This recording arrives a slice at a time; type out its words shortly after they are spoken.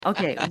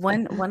Okay,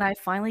 when I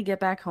finally get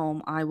back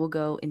home, I will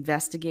go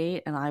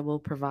investigate and I will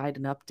provide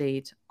an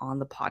update on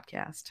the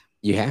podcast.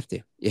 You have to.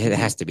 It Hmm.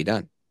 has to be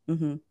done.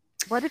 Hmm.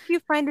 What if you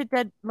find a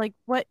dead, like,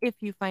 what if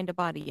you find a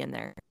body in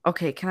there?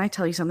 Okay, can I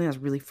tell you something that's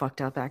really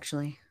fucked up,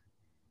 actually?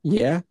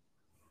 Yeah.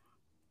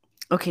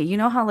 Okay, you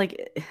know how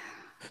like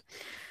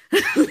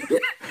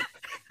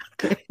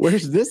okay,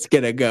 Where's this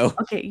gonna go?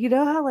 okay, you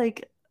know how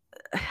like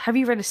have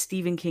you read a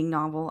Stephen King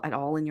novel at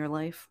all in your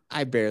life?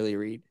 I barely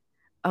read.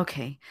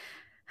 Okay.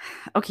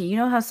 Okay, you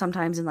know how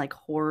sometimes in like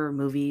horror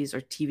movies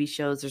or TV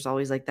shows there's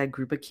always like that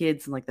group of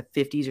kids in like the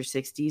 50s or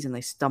 60s and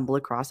they stumble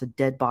across a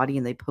dead body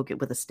and they poke it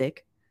with a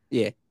stick?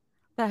 Yeah.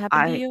 That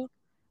happened to I you?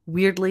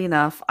 weirdly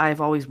enough, I've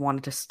always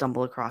wanted to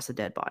stumble across a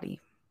dead body.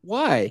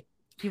 Why?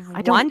 You've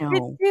I don't wanted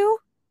know. to?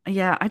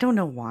 Yeah, I don't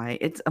know why.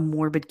 It's a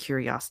morbid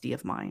curiosity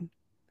of mine.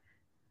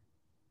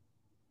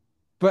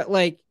 But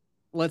like,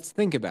 let's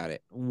think about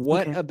it.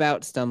 What Okay.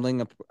 about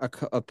stumbling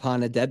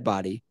upon a dead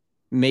body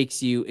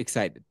makes you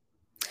excited?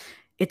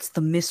 It's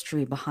the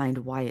mystery behind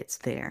why it's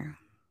there.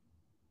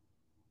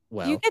 Do you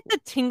Well, get the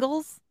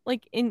tingles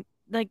like in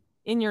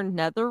your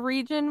nether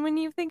region when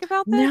you think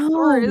about this?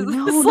 Or No, is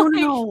no, this no, no, like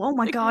no. Oh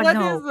my like God, what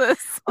is no.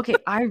 this? Okay,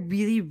 I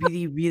really,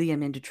 really, really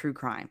am into true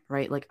crime,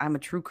 right? Like I'm a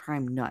true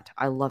crime nut.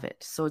 I love it.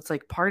 So it's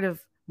like part of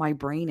my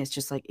brain is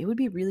just like it would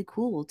be really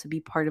cool to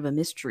be part of a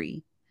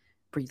mystery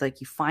where like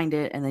you find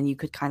it and then you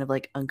could kind of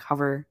like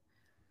uncover.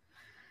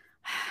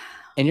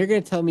 and you're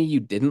gonna tell me you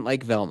didn't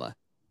like Velma?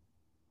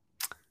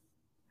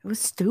 It was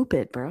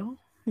stupid, bro.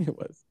 It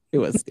was. It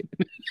was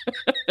stupid.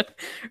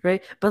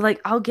 Right? But like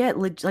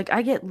like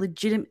I get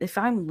legitimate if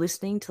I'm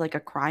listening to like a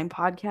crime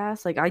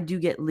podcast, like I do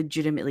get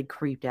legitimately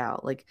creeped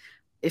out. Like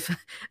if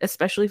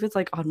especially if it's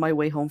like on my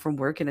way home from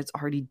work and it's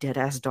already dead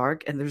ass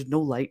dark and there's no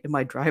light in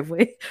my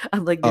driveway,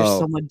 I'm like there's Oh,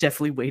 someone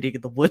definitely waiting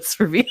in the woods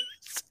for me.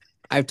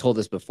 I've told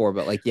this before,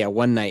 but like, yeah,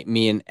 one night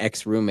me and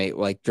ex roommate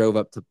like drove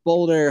up to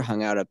Boulder,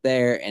 hung out up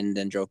there, and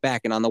then drove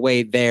back. And on the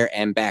way there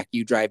and back,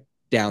 you drive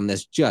down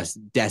this just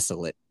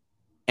desolate,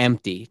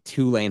 empty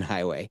 2-lane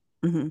highway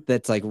Hmm.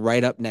 that's like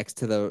right up next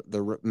to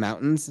the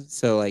mountains.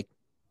 So like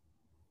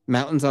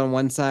mountains on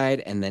one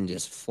side and then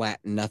just flat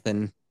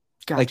nothing.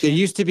 Like there Gotcha.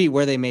 used to be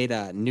where they made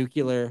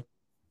nuclear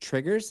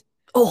triggers.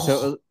 So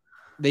Oh.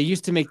 they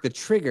used to make the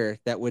trigger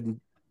that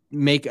would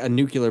make a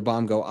nuclear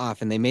bomb go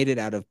off, and they made it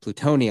out of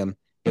plutonium.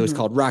 It was Hmm.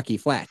 called Rocky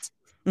Flats.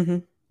 Hmm.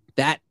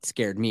 That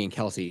scared me and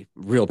Kelsey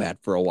real bad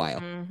for a while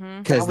Mm-hmm.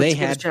 That because would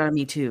scare the shit out of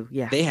me too.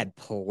 Yeah. they had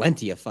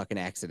plenty of fucking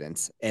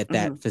accidents at Hmm.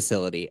 that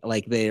facility.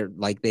 Like they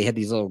had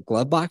these little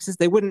glove boxes.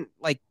 They wouldn't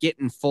like get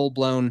in full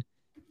blown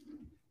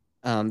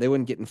they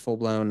wouldn't get in full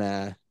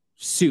blown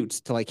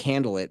suits to like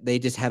handle it. They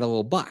just had a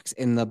little box,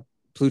 and the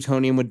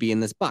plutonium would be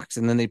in this box,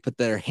 and then they'd put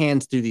their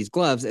hands through these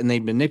gloves and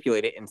they'd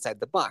manipulate it inside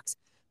the box.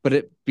 But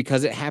it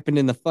because it happened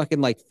in the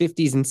fucking like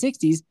 50s and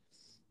 60s,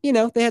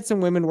 they had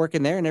some women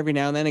working there, and every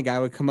now and then a guy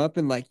would come up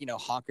and like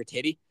honk her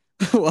titty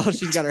while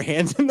she's got her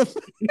hands in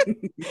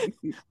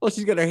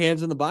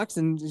the box,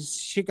 and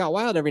shit got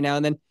wild every now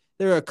and then.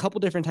 There were a couple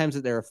different times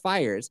that there were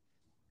fires.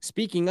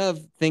 Speaking of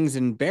things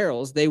in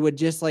barrels, they would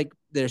just like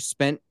their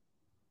spent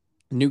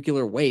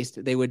nuclear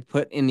waste they would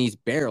put in these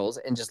barrels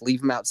and just leave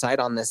them outside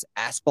on this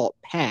asphalt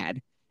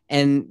pad.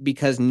 And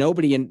because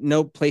nobody in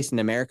no place in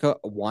America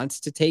wants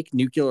to take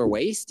nuclear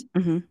waste,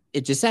 Hmm.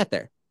 it just sat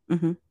there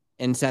Hmm.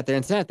 and sat there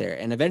and sat there.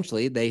 And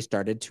eventually they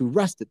started to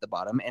rust at the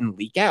bottom and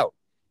leak out.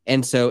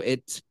 And so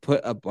it's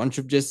put a bunch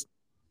of just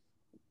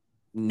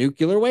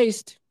nuclear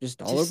waste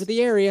just all over Just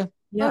the area.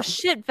 Oh yeah,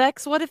 shit,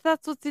 Vex, what if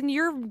that's what's in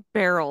your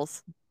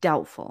barrels?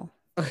 doubtful.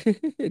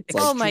 It's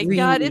like Oh my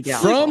god, Extremely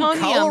it's from doubtful.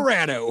 plutonium.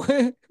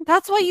 Colorado.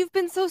 That's why you've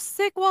been so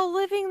sick while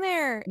living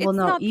there. Well, It's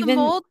no, not the even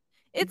mold.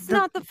 It's the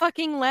not the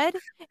fucking lead.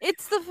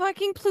 It's the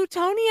fucking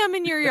plutonium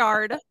in your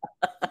yard.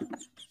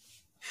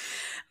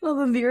 well,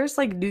 the nearest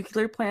like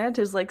nuclear plant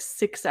is like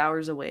 6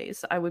 hours away.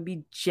 So I would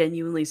be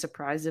genuinely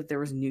surprised if there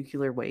was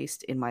nuclear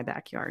waste in my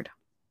backyard.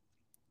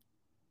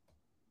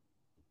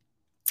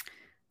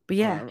 But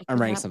yeah, Oh, It I'm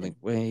could writing happen. something.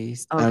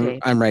 Waste. I'm okay,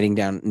 I'm writing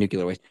down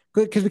nuclear waste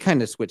because we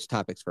kind of switched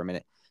topics for a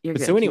minute. you're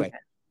But so good. You're anyway, good.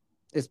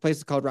 this place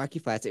is called Rocky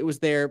Flats. It was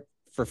there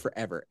for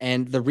forever,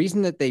 and the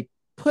reason that they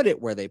put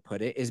it where they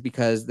put it is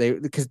because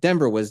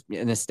Denver was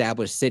an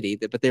established city,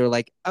 but they were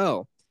like,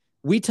 oh,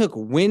 we took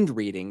wind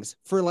readings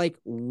for like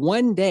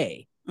one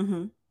day,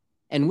 Hmm.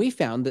 and we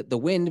found that the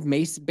wind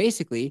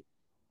basically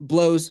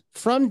blows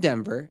from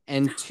Denver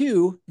and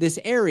to this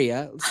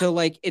area. So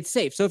like it's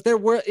safe. So if there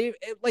were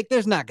like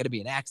there's not going to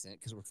be an accident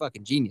because we're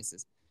fucking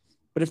geniuses.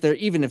 But if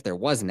there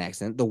was an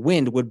accident, the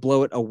wind would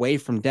blow it away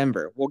from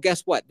Denver. Well,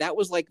 guess what? That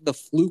was like the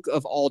fluke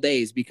of all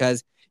days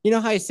because you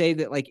know how I say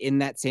that like in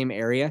that same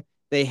area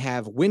they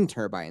have wind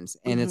turbines,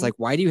 and it's Hmm. like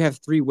why do you have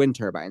 3 wind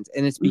turbines?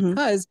 And it's Hmm.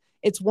 because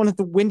it's one of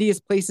the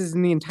windiest places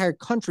in the entire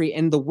country,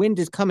 and the wind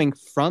is coming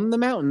from the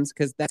mountains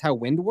because that's how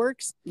wind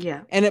works,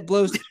 Yeah, and it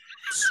blows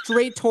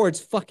straight towards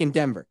fucking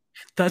Denver.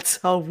 that's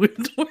how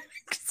wind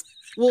works.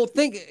 Well,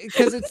 think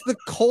because it's the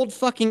cold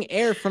fucking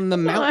air from the I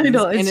mountains,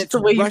 know and it's just it's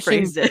the way you rushing.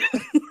 phrased it.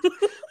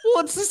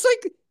 Well, it's just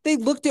like they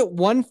looked at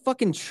one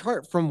fucking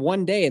chart from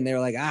one day and they were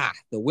like,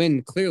 the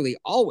wind clearly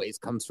always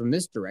comes from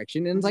this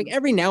direction. And it's like Mhm.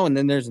 every now and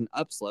then there's an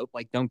upslope.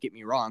 Like, don't get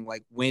me wrong,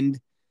 like wind,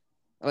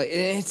 like,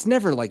 it's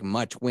never like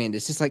much wind.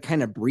 It's just like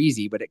kind of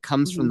breezy, but it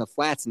comes from Mhm. the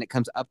flats and it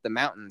comes up the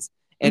mountains.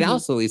 It Mhm.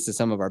 also leads to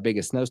some of our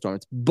biggest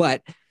snowstorms.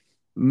 But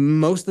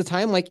most of the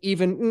time, like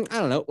even, I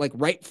don't know, like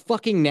right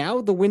fucking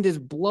now, the wind is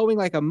blowing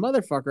like a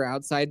motherfucker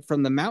outside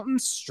from the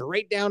mountains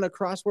straight down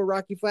across where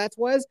Rocky Flats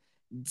was,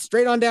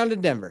 straight on down to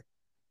Denver.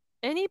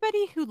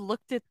 Anybody who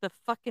looked at the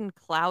fucking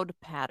cloud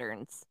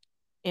patterns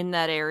in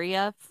that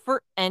area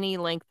for any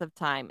length of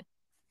time.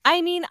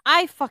 I mean,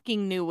 I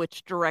fucking knew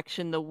which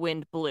direction the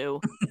wind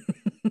blew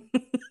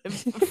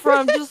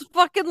from just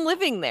fucking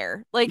living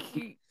there. Like,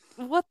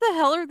 what the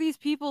hell are these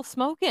people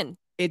smoking?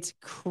 It's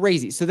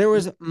crazy. So there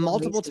was What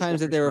multiple waste is what times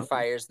that they're there were smoking?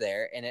 fires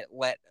there, and it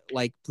let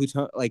like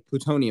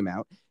plutonium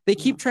out. They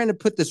keep Mhm. trying to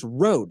put this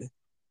road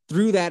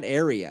through that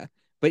area,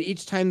 but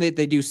each time that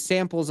they do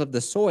samples of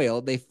the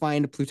soil, they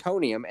find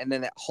plutonium, and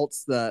then it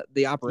halts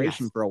the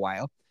operation Yes. for a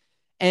while.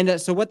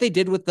 And so what they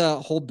did with the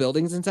whole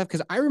buildings and stuff,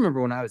 because I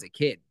remember when I was a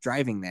kid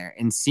driving there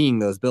and seeing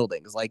those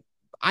buildings, like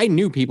I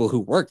knew people who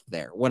worked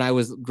there when I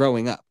was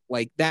growing up.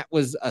 Like that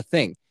was a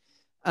thing.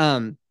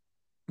 Um,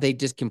 they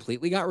just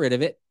completely got rid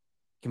of it,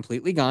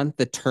 completely gone.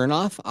 The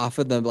turnoff off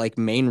of the like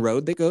main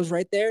road that goes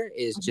right there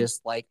is Mhm.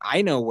 just like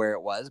I know where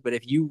it was, but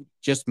if you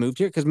just moved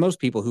here, because most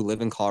people who live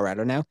in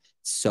Colorado now,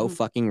 it's so Mhm.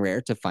 fucking rare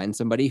to find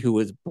somebody who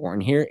was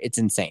born here. It's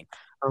insane.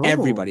 Oh,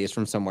 Everybody is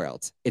from somewhere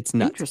else. It's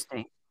nuts.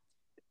 interesting.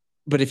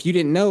 But if you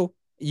didn't know,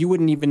 you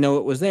wouldn't even know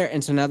it was there.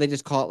 And so now they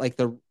just call it like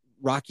the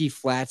Rocky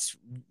Flats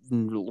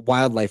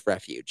Wildlife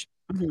Refuge.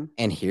 Mhm.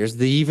 And here's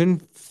the even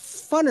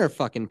funner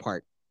fucking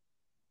part.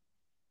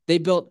 They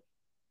built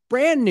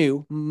brand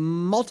new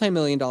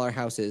multi-million dollar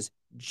houses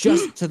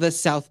just to the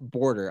south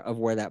border of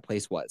where that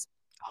place was.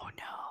 Oh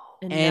no.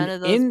 And none And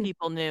of those in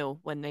people knew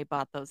when they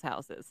bought those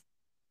houses.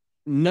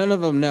 none of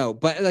them know,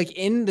 but like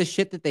in the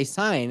shit that they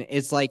sign,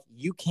 it's like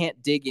you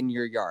can't dig in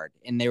your yard.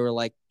 And they were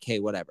like, okay,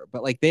 whatever.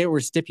 But like there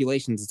were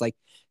stipulations. It's like,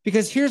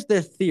 because here's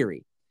their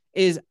theory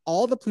is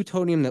all the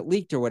plutonium that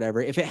leaked or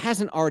whatever, if it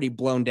hasn't already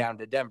blown down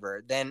to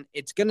Denver, then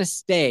it's going to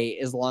stay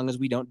as long as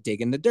we don't dig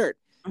in the dirt.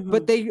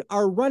 But Mhm. they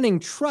are running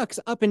trucks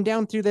up and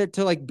down through there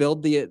to like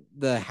build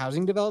the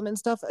housing development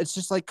stuff. It's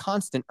just like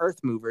constant earth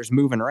movers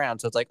moving around.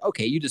 So it's like,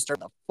 okay, you just start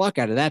the fuck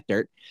out of that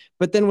dirt.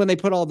 But then when they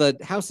put all the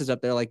houses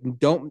up there, like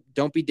don't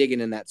be digging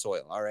in that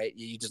soil. All right,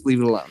 you just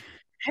leave it alone.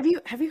 Have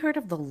you heard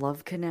of the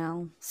love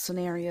canal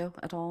scenario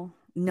at all?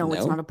 No,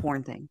 it's No, not a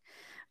porn thing.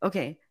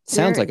 Okay,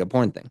 sounds like a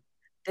porn thing.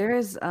 there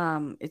is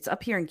it's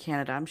up here in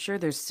Canada. I'm sure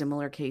there's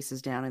similar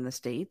cases down in the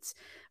States,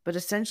 but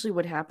essentially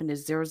what happened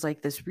is there was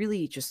like this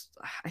really just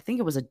I think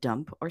it was a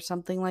dump or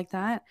something like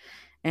that.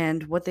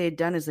 And what they had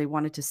done is they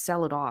wanted to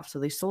sell it off. So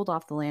they sold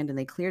off the land and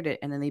they cleared it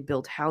and then they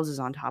built houses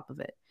on top of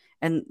it.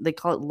 And they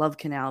call it Love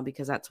Canal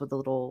because that's what the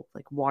little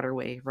like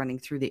waterway running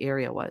through the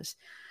area was.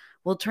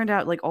 Well, it turned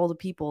out like all the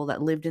people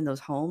that lived in those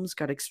homes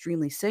got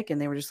extremely sick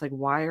and they were just like,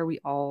 why are we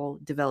all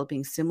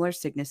developing similar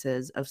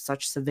sicknesses of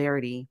such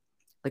severity?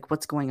 Like,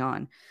 what's going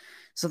on?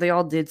 So they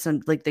all did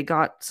some, like, they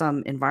got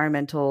some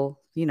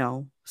environmental,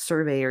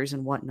 surveyors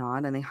and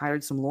whatnot, and they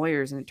hired some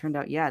lawyers. And it turned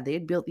out, yeah, they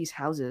had built these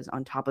houses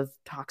on top of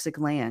toxic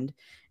land.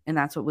 And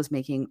that's what was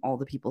making all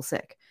the people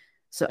sick.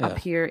 So up Ugh.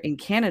 here in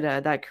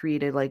Canada, that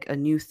created like a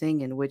new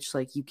thing in which,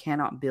 like, you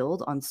cannot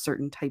build on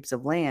certain types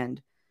of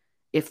land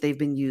if they've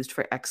been used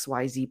for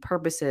XYZ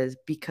purposes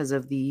because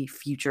of the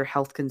future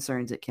health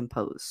concerns it can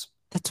pose.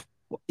 That's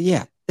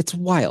yeah, it's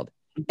wild.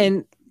 Mhm.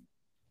 And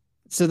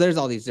so there's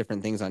all these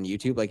different things on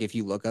YouTube. Like if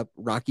you look up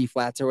Rocky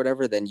Flats or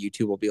whatever, then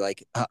YouTube will be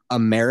like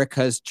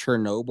America's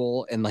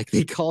Chernobyl, and like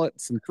they call it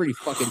some pretty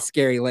fucking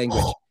scary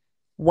language. And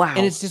Wow.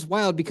 it's just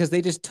wild because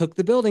they just took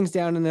the buildings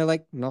down and they're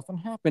like nothing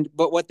happened.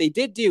 But what they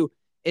did do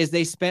is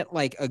they spent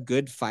like a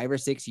good 5 or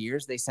 6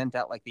 years. They sent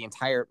out like the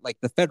entire like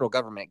the federal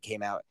government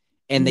came out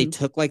and they Mhm.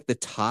 took like the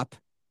top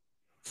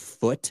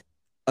foot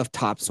of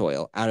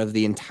topsoil out of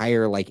the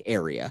entire like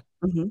area.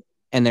 Mhm.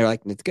 And they're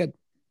like, it's good.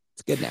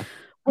 It's good now.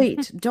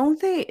 Wait,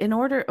 don't they, in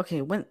order,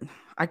 okay, when,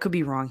 I could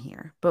be wrong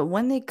here, but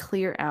when they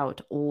clear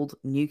out old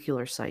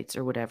nuclear sites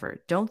or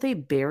whatever, don't they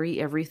bury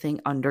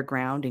everything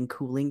underground in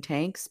cooling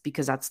tanks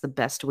because that's the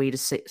best way to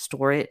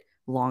store it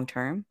long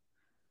term?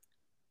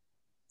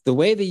 The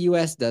way the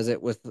US does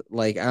it with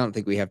like, I don't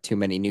think we have too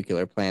many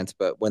nuclear plants,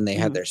 but when they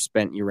have Mhm. their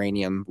spent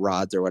uranium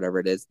rods or whatever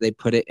it is, they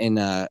put it in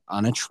a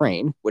on a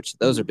train, which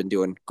those have Mhm. been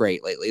doing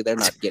great lately. They're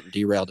not getting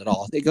derailed at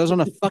all. It goes on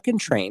a fucking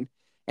train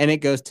and it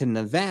goes to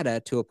Nevada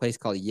to a place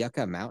called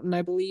Yucca Mountain,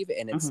 I believe.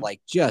 And it's Mhm.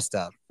 like just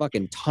a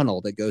fucking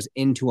tunnel that goes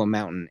into a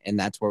mountain. And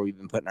that's where we've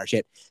been putting our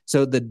shit.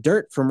 So the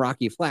dirt from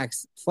Rocky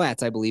Flats,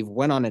 I believe,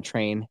 went on a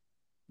train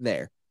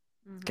there.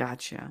 Mhm.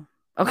 Gotcha.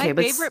 My Okay,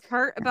 but favorite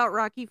part about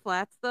Rocky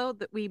Flats, though,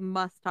 that we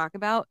must talk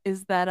about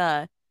is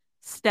that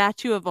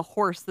statue of a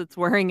horse that's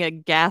wearing a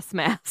gas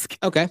mask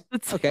Okay.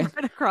 that's Okay.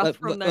 right across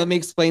from Let there. me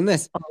explain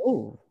this.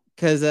 oh.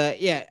 Because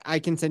yeah, I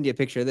can send you a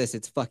picture of this.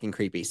 It's fucking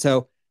creepy.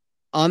 So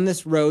on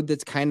this road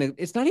that's kind of,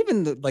 it's not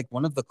even like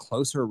one of the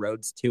closer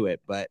roads to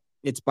it, but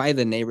it's by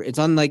the neighbor. It's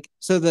on like,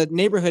 so the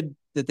neighborhood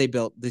that they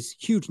built, this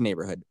huge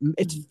neighborhood,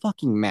 it's Mm-hmm.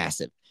 fucking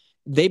massive.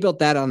 They built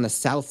that on the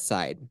south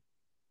side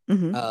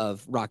Mm-hmm.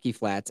 of Rocky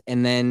Flats.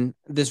 And then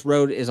this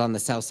road is on the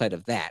south side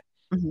of that.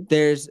 Mm-hmm.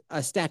 There's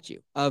a statue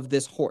of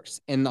this horse,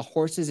 and the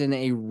horse is in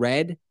a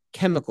red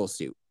chemical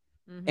suit,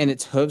 and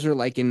its hooves are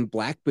like in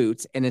black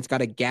boots, and it's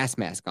got a gas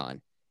mask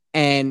on.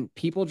 And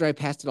people drive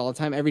past it all the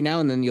time. Every now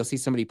and then you'll see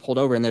somebody pulled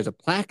over, and there's a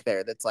plaque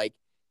there that's like,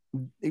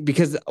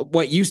 because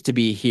what used to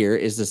be here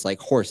is just like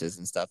horses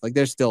and stuff. Like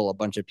there's still a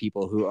bunch of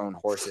people who own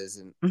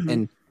horses, Mm-hmm.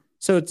 and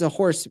so it's a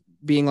horse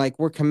being like,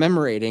 we're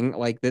commemorating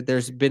like that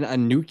there's been a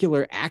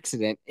nuclear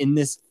accident in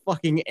this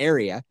fucking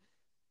area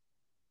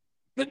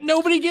that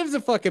nobody gives a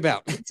fuck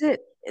about. Is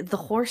it the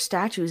horse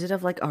statue? Is it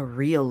of like a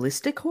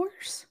realistic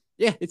horse?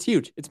 Yeah, it's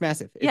huge. It's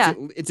massive. Yeah.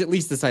 It's at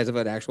least the size of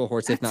an actual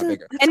horse, if not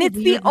bigger. And a it's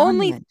the weird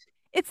only monument.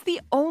 it's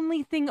the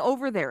only thing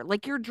over there.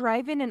 Like you're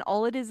driving and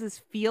all it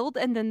is field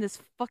and then this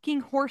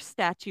fucking horse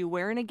statue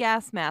wearing a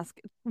gas mask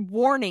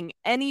warning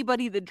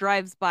anybody that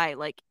drives by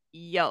like,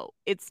 yo,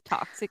 it's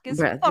toxic as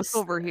Bruh, fuck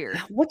over here.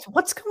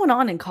 What's going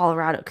on in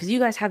Colorado? Because you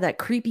guys have that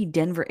creepy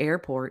Denver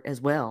airport as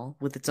well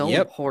with its own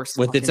Yep, horse,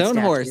 with its fucking own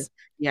statue. horse.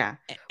 Yeah,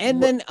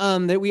 And then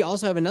that we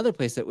also have another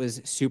place that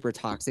was super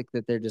toxic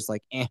that they're just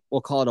like,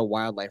 we'll call it a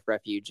wildlife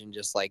refuge and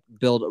just like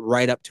build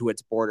right up to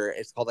its border.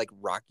 It's called like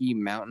Rocky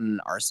Mountain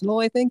Arsenal,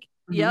 I think.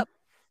 Yep,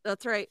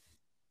 that's right.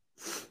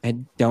 I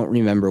don't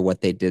remember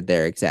what they did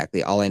there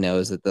exactly. All I know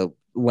is that the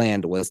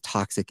land was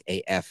toxic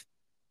AF.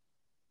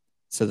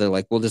 So they're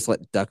like, we'll just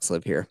let ducks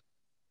live here.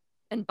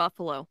 And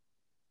buffalo.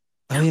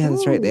 Oh yeah,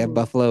 that's right. They have Ooh.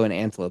 buffalo and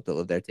antelope that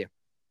live there too.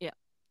 Yeah.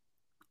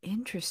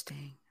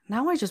 Interesting.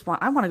 Now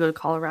I want to go to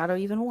Colorado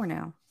even more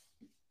now.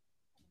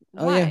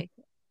 Oh, Why?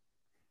 yeah.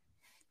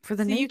 For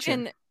the So nature. you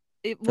can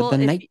For the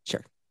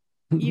nature.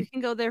 you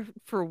can go there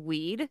for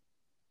weed.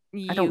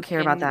 I don't You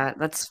care about can-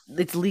 that.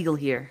 It's legal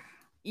here.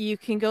 You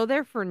can go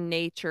there for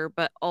nature,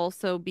 but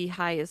also be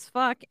high as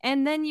fuck,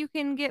 and then you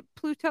can get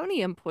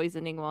plutonium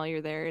poisoning while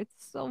you're there. It's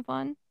so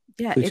fun.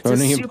 Yeah,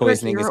 Plutonium it's a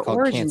poisoning is superhero called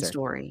origin cancer.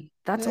 story.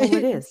 That's all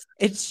it is.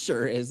 It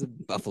sure is,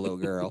 Buffalo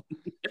Girl.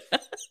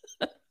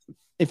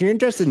 If you're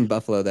interested in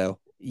buffalo, though,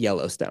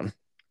 Yellowstone.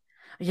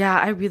 Yeah,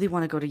 I really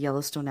want to go to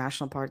Yellowstone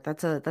National Park.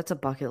 That's a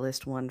bucket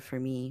list one for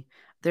me.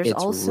 There's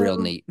It's also real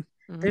neat.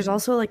 There's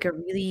also like a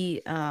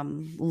really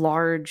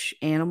large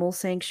animal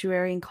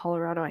sanctuary in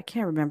Colorado. I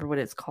can't remember what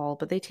it's called,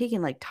 but they take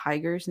in like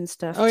tigers and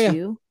stuff Oh, yeah.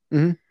 too.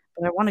 Mhm.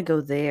 But I want to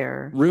go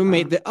there.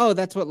 Roommate.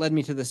 That's what led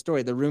me to the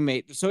story. The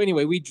roommate. So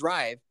anyway, we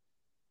drive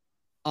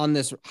on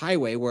this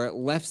highway where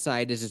left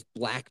side is just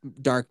black,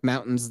 dark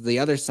mountains. The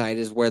other side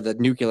is where the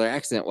nuclear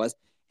accident was.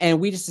 And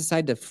we just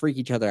decided to freak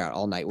each other out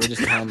all night. We're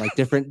just telling like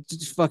different,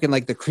 just fucking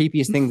like the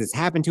creepiest thing that's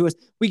happened to us.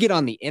 We get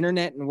on the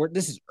internet and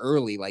this is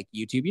early like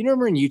YouTube. You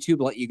remember when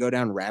YouTube let you go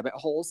down rabbit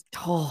holes?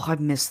 Oh, I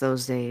miss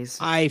those days.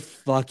 I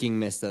fucking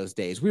miss those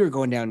days. We were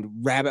going down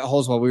rabbit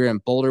holes while we were in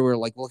Boulder. We were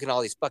like looking at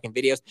all these fucking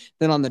videos.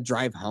 Then on the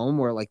drive home,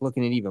 we're like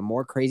looking at even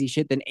more crazy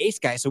shit. Then Ace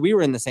Guy. So we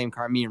were in the same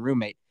car, me and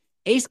roommate.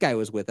 Ace Guy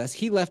was with us.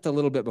 He left a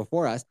little bit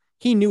before us.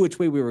 He knew which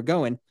way we were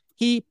going.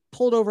 He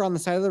pulled over on the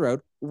side of the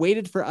road,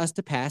 waited for us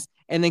to pass,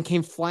 and then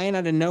came flying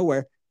out of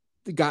nowhere,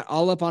 got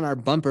all up on our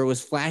bumper, was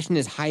flashing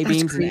his high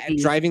beams and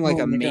driving like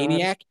a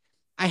maniac.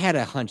 God. I had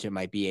a hunch it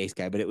might be Ace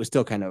Guy, but it was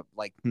still kind of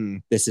like,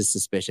 this is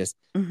suspicious.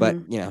 Mm-hmm.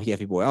 But,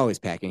 people are always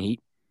packing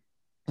heat.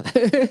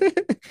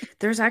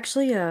 There's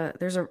actually I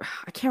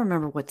can't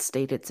remember what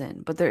state it's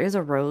in, but there is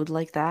a road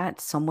like that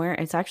somewhere.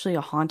 It's actually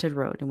a haunted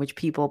road in which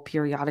people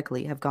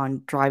periodically have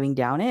gone driving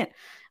down it,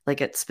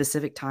 like at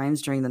specific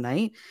times during the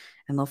night,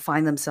 and they'll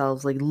find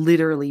themselves like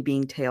literally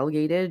being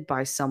tailgated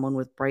by someone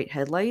with bright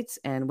headlights,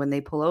 and when they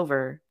pull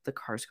over, the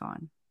car's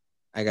gone.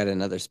 I got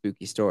another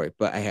spooky story,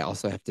 but I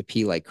also have to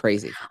pee like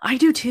crazy. I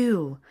do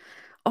too.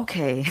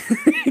 Okay.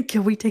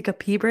 Can we take a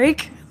pee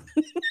break?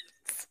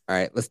 All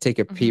right, let's take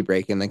a pee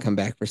break and then come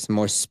back for some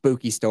more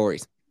spooky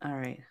stories. All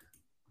right.